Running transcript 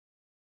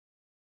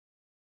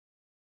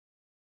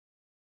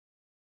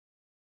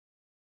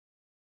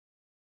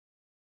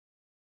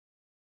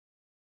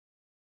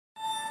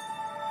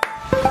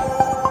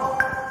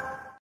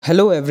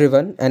Hello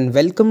everyone and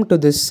welcome to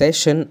this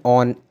session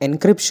on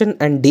encryption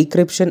and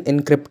decryption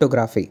in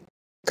cryptography.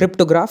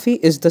 Cryptography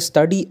is the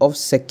study of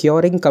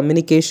securing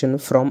communication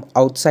from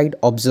outside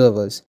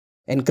observers.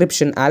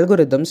 Encryption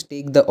algorithms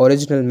take the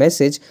original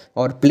message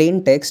or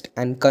plain text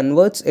and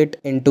converts it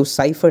into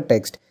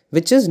ciphertext,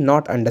 which is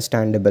not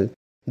understandable.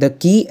 The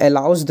key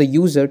allows the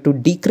user to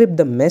decrypt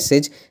the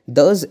message,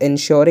 thus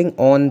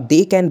ensuring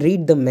they can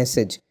read the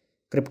message.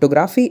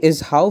 Cryptography is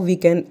how we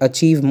can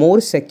achieve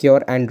more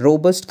secure and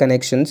robust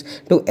connections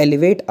to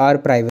elevate our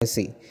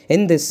privacy.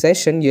 In this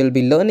session, you'll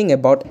be learning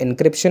about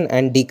encryption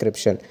and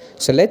decryption.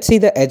 So let's see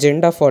the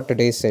agenda for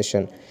today's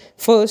session.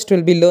 First,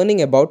 we'll be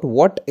learning about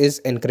what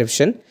is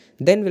encryption.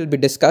 Then we'll be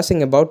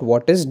discussing about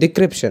what is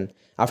decryption.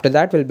 After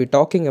that, we'll be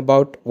talking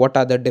about what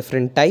are the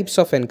different types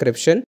of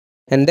encryption.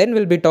 And then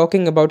we'll be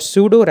talking about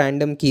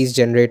pseudo-random keys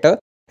generator.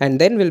 And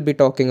then we'll be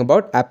talking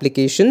about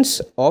applications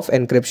of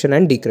encryption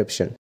and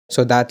decryption.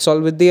 So that's all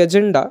with the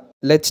agenda.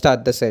 Let's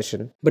start the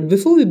session. But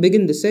before we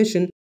begin the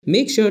session,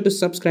 make sure to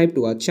subscribe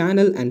to our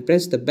channel and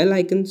press the bell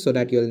icon so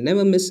that you'll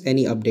never miss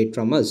any update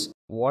from us.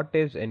 What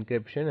is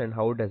encryption and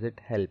how does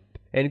it help?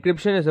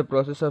 Encryption is a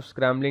process of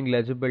scrambling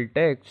legible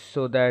text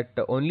so that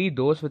only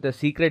those with a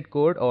secret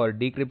code or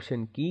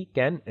decryption key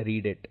can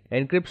read it.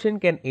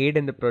 Encryption can aid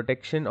in the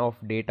protection of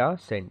data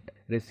sent,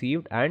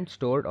 received and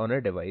stored on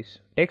a device.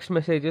 Text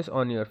messages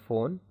on your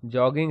phone,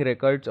 jogging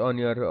records on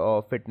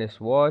your fitness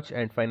watch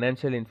and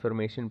financial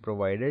information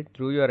provided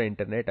through your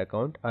internet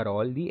account are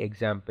all the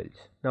examples.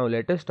 Now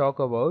let us talk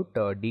about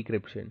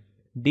decryption.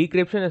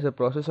 Decryption is a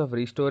process of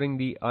restoring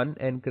the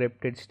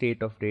unencrypted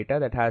state of data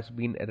that has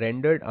been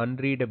rendered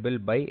unreadable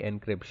by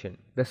encryption.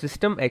 The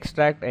system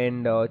extracts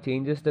and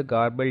changes the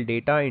garbled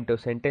data into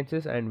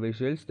sentences and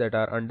visuals that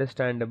are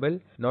understandable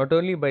not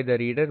only by the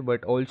reader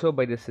but also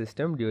by the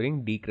system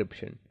during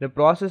decryption. The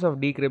process of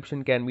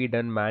decryption can be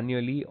done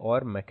manually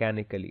or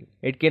mechanically.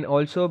 It can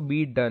also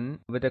be done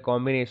with a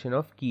combination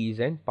of keys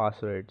and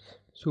passwords.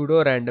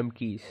 Pseudo-random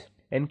keys.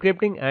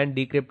 Encrypting and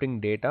decrypting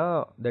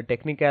data, the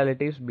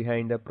technicalities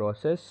behind the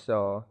process,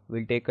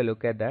 we'll take a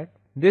look at that.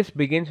 This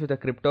begins with a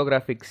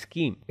cryptographic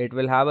scheme. It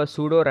will have a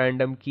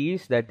pseudo-random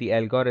keys that the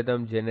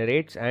algorithm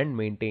generates and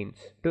maintains.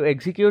 To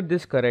execute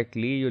this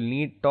correctly, you'll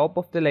need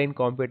top-of-the-line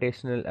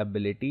computational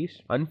abilities.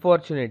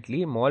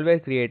 Unfortunately,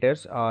 malware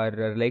creators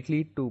are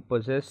likely to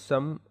possess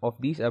some of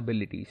these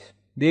abilities.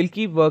 They'll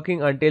keep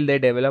working until they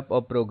develop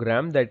a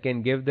program that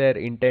can give their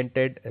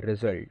intended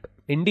result.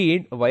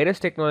 Indeed, virus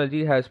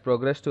technology has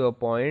progressed to a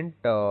point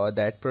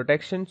that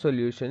protection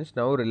solutions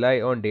now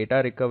rely on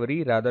data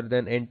recovery rather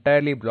than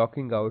entirely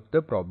blocking out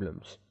the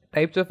problems.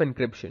 Types of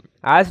encryption.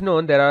 As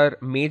known, there are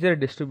major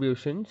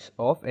distributions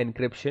of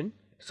encryption.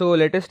 So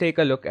let us take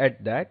a look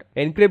at that.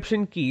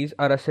 Encryption keys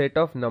are a set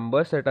of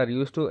numbers that are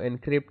used to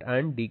encrypt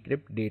and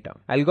decrypt data.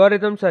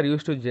 Algorithms are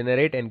used to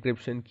generate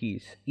encryption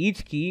keys.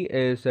 Each key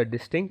is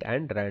distinct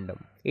and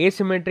random.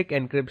 Asymmetric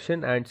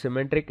encryption and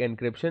symmetric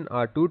encryption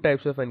are two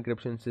types of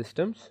encryption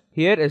systems.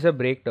 Here is a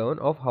breakdown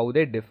of how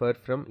they differ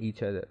from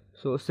each other.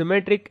 So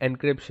symmetric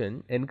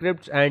encryption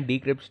encrypts and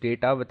decrypts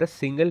data with a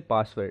single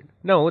password.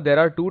 Now there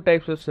are two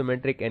types of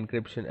symmetric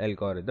encryption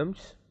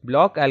algorithms: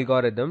 block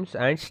algorithms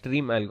and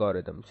stream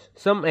algorithms.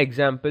 Some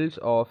examples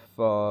of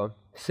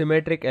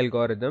symmetric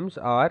algorithms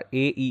are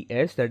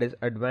AES, that is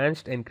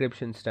Advanced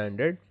Encryption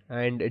Standard,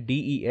 and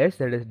DES,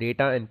 that is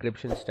Data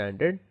Encryption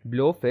Standard,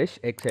 Blowfish,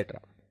 etc.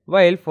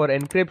 While for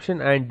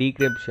encryption and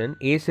decryption,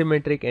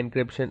 asymmetric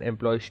encryption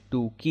employs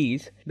two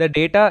keys. The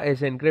data is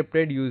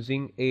encrypted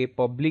using a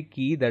public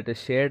key that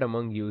is shared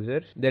among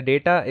users. The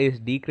data is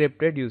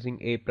decrypted using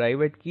a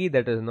private key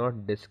that is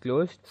not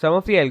disclosed. Some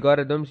of the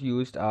algorithms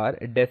used are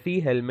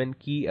Diffie-Hellman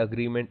Key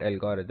Agreement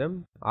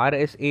Algorithm,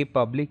 RSA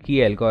Public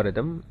Key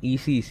Algorithm,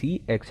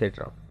 ECC,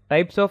 etc.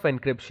 Types of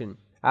encryption.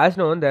 As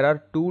known, there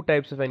are two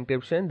types of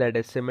encryption, that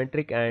is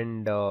symmetric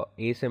and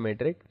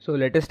asymmetric. So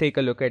let us take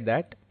a look at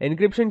that.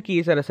 Encryption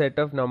keys are a set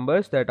of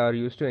numbers that are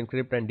used to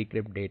encrypt and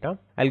decrypt data.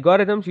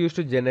 Algorithms used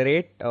to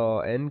generate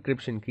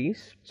encryption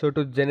keys. So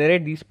to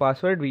generate these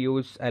passwords, we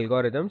use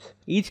algorithms.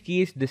 Each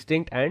key is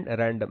distinct and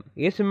random.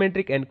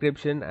 Asymmetric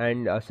encryption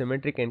and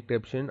symmetric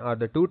encryption are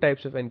the two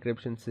types of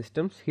encryption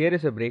systems. Here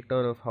is a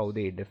breakdown of how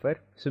they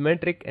differ.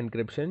 Symmetric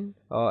encryption,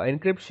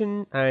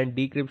 encryption and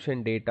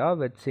decryption data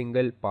with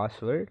single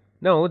password.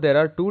 Now there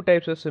are two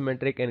types of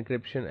symmetric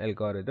encryption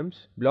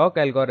algorithms: block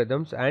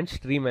algorithms and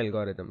stream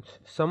algorithms.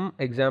 Some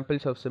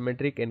examples of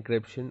symmetric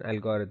encryption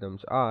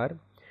algorithms are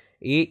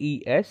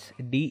AES,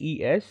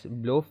 DES,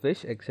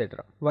 Blowfish,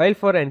 etc. While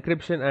for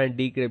encryption and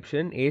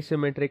decryption,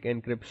 asymmetric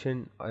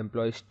encryption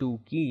employs two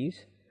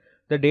keys.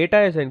 The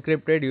data is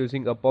encrypted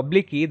using a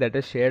public key that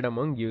is shared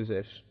among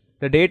users.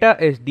 The data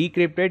is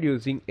decrypted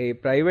using a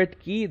private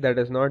key that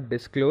is not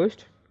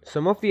disclosed.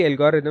 Some of the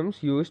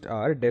algorithms used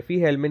are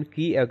Diffie-Hellman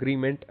Key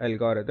Agreement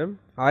Algorithm,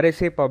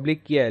 RSA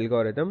Public Key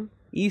Algorithm,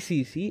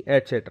 ECC,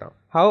 etc.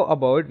 How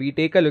about we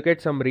take a look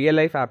at some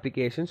real-life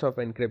applications of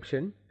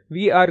encryption?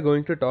 We are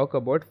going to talk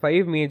about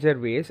 5 major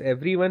ways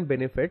everyone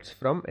benefits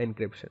from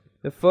encryption.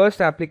 The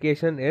first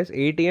application is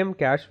ATM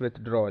cash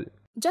withdrawal.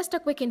 Just a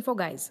quick info,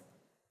 guys.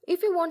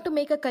 If you want to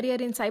make a career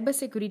in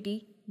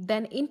cybersecurity,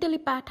 then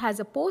Intellipaat has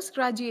a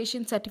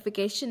post-graduation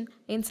certification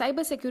in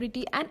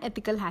cybersecurity and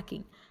ethical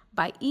hacking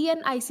by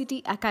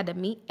ENICT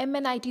Academy,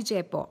 MNIT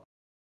Jaipur.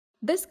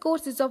 This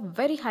course is of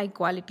very high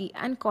quality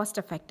and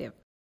cost-effective,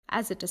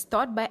 as it is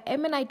taught by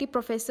MNIT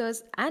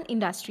professors and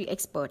industry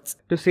experts.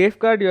 To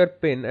safeguard your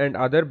PIN and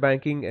other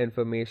banking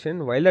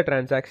information while the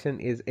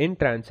transaction is in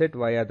transit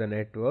via the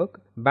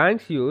network,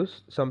 banks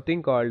use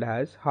something called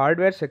as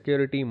Hardware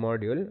Security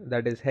Module,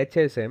 that is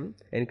HSM,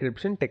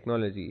 encryption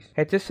technologies.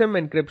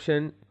 HSM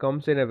encryption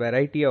comes in a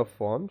variety of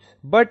forms,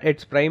 but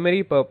its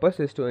primary purpose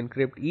is to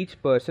encrypt each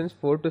person's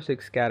 4 to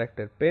 6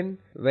 character PIN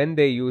when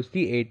they use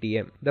the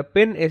ATM. The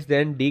PIN is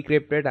then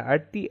decrypted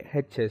at the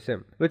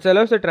HSM, which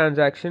allows the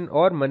transaction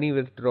or money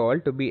withdrawal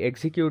to be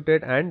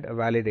executed and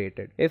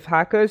validated. If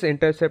hackers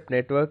intercept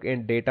network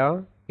and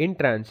data in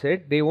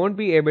transit, they won't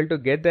be able to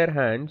get their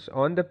hands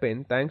on the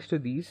PIN thanks to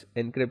these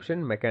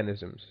encryption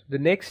mechanisms. The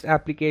next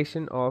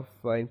application of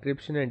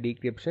encryption and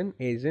decryption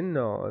is in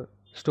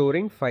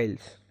storing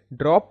files.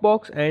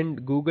 Dropbox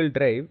and Google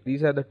Drive,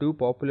 these are the two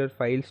popular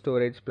file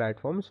storage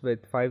platforms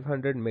with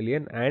 500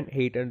 million and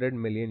 800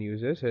 million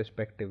users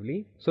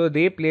respectively. So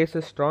they place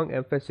a strong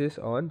emphasis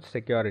on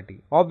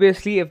security.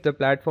 Obviously, if the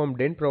platform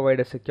didn't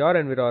provide a secure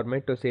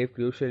environment to save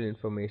crucial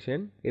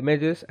information,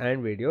 images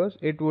and videos,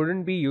 it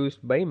wouldn't be used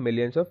by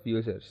millions of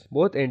users,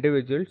 both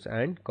individuals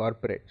and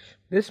corporates.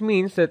 This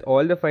means that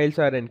all the files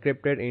are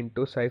encrypted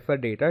into cipher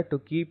data to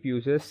keep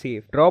users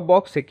safe.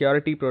 Dropbox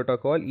security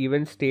protocol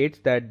even states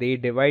that they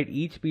divide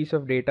each piece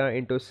of data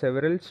into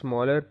several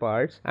smaller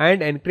parts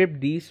and encrypt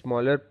these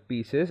smaller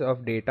pieces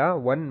of data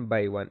one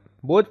by one.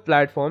 Both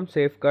platforms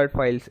safeguard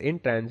files in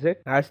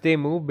transit as they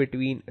move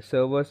between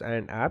servers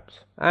and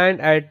apps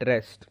and at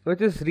rest, which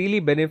is really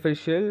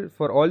beneficial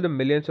for all the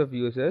millions of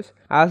users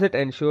as it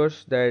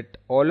ensures that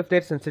all of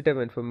their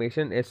sensitive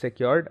information is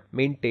secured,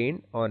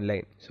 maintained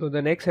online. So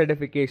the next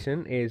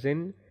certification is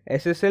in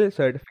SSL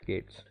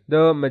certificates.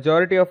 The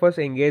majority of us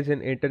engage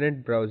in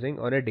internet browsing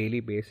on a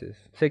daily basis.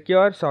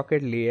 Secure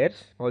socket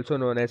layers, also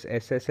known as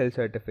SSL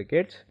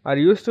certificates, are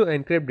used to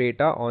encrypt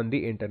data on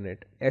the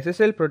internet.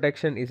 SSL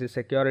protection is a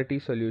security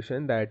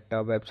solution that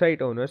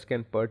website owners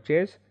can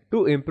purchase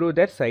to improve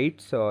their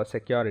site's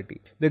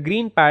security. The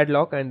green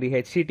padlock and the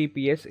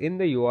HTTPS in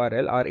the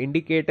URL are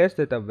indicators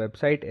that a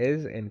website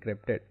is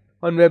encrypted.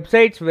 On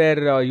websites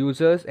where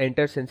users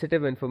enter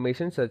sensitive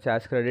information such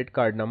as credit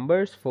card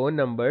numbers, phone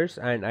numbers,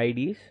 and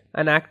IDs,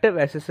 an active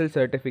SSL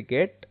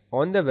certificate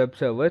on the web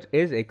server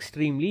is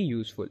extremely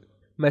useful.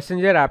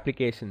 Messenger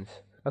applications.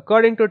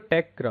 According to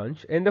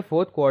TechCrunch, in the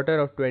fourth quarter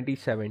of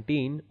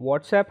 2017,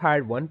 WhatsApp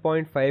had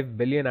 1.5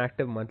 billion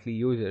active monthly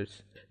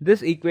users.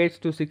 This equates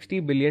to 60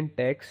 billion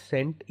texts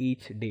sent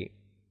each day.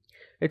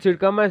 It should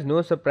come as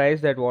no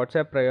surprise that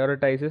WhatsApp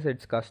prioritizes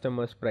its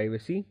customers'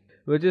 privacy,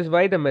 which is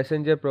why the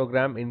Messenger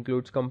program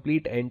includes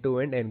complete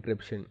end-to-end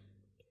encryption.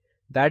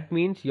 That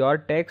means your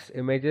text,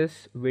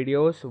 images,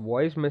 videos,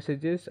 voice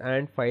messages,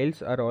 and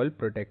files are all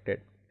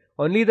protected.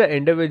 Only the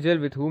individual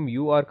with whom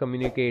you are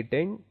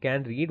communicating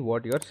can read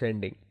what you're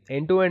sending.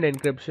 End-to-end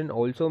encryption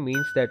also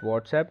means that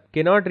WhatsApp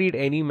cannot read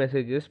any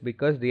messages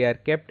because they are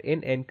kept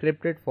in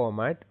encrypted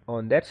format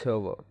on their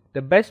server.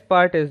 The best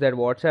part is that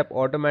WhatsApp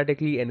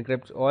automatically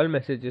encrypts all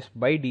messages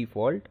by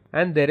default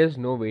and there is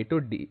no way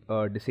to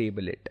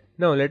disable it.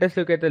 Now let us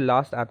look at the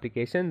last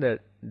application,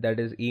 that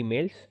is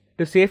emails.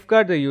 To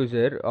safeguard the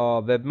user,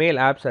 webmail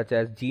apps such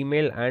as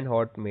Gmail and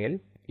Hotmail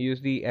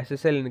use the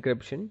SSL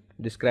encryption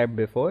described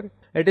before.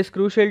 It is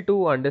crucial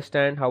to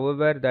understand,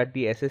 however, that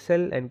the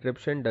SSL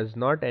encryption does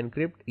not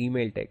encrypt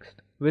email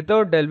text.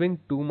 Without delving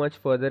too much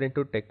further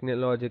into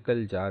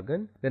technological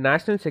jargon, the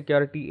National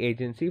Security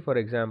Agency, for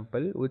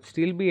example, would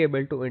still be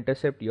able to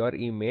intercept your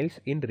emails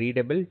in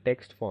readable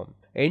text form.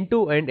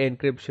 End-to-end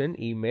encryption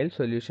email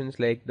solutions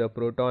like the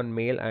Proton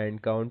Mail and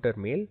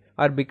Countermail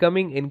are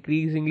becoming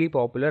increasingly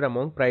popular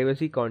among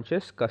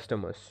privacy-conscious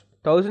customers.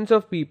 Thousands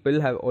of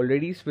people have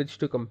already switched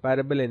to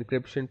comparable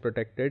encryption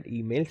protected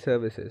email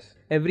services.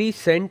 Every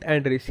sent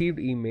and received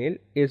email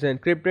is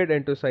encrypted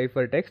into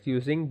ciphertext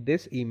using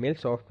this email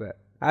software.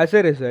 As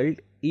a result,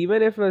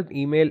 even if an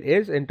email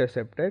is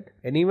intercepted,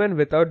 anyone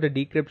without the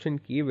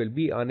decryption key will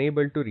be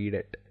unable to read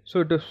it.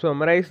 So to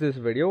summarize this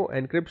video,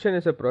 encryption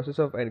is a process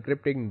of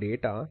encrypting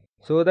data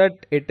so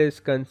that it is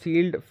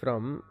concealed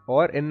from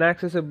or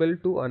inaccessible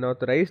to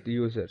unauthorized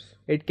users.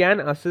 It can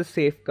assist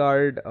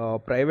safeguard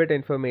private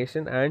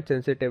information and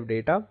sensitive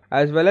data,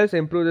 as well as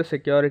improve the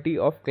security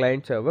of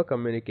client-server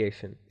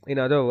communication. In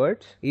other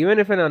words, even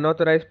if an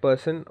unauthorized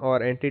person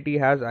or entity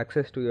has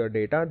access to your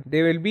data,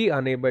 they will be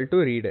unable to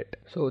read it.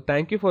 So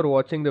thank you for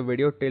watching the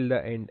video till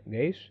the end,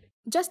 guys.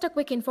 Just a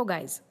quick info,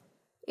 guys.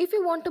 If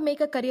you want to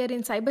make a career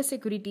in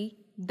cybersecurity,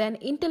 then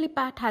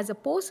Intellipaat has a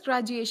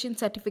post-graduation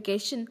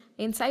certification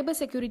in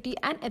cybersecurity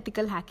and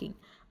ethical hacking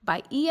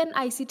by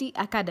ENICT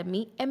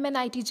Academy,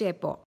 MNIT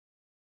Jaipur.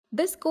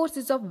 This course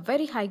is of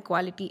very high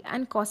quality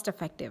and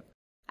cost-effective,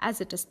 as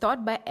it is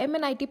taught by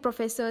MNIT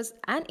professors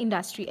and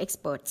industry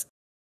experts.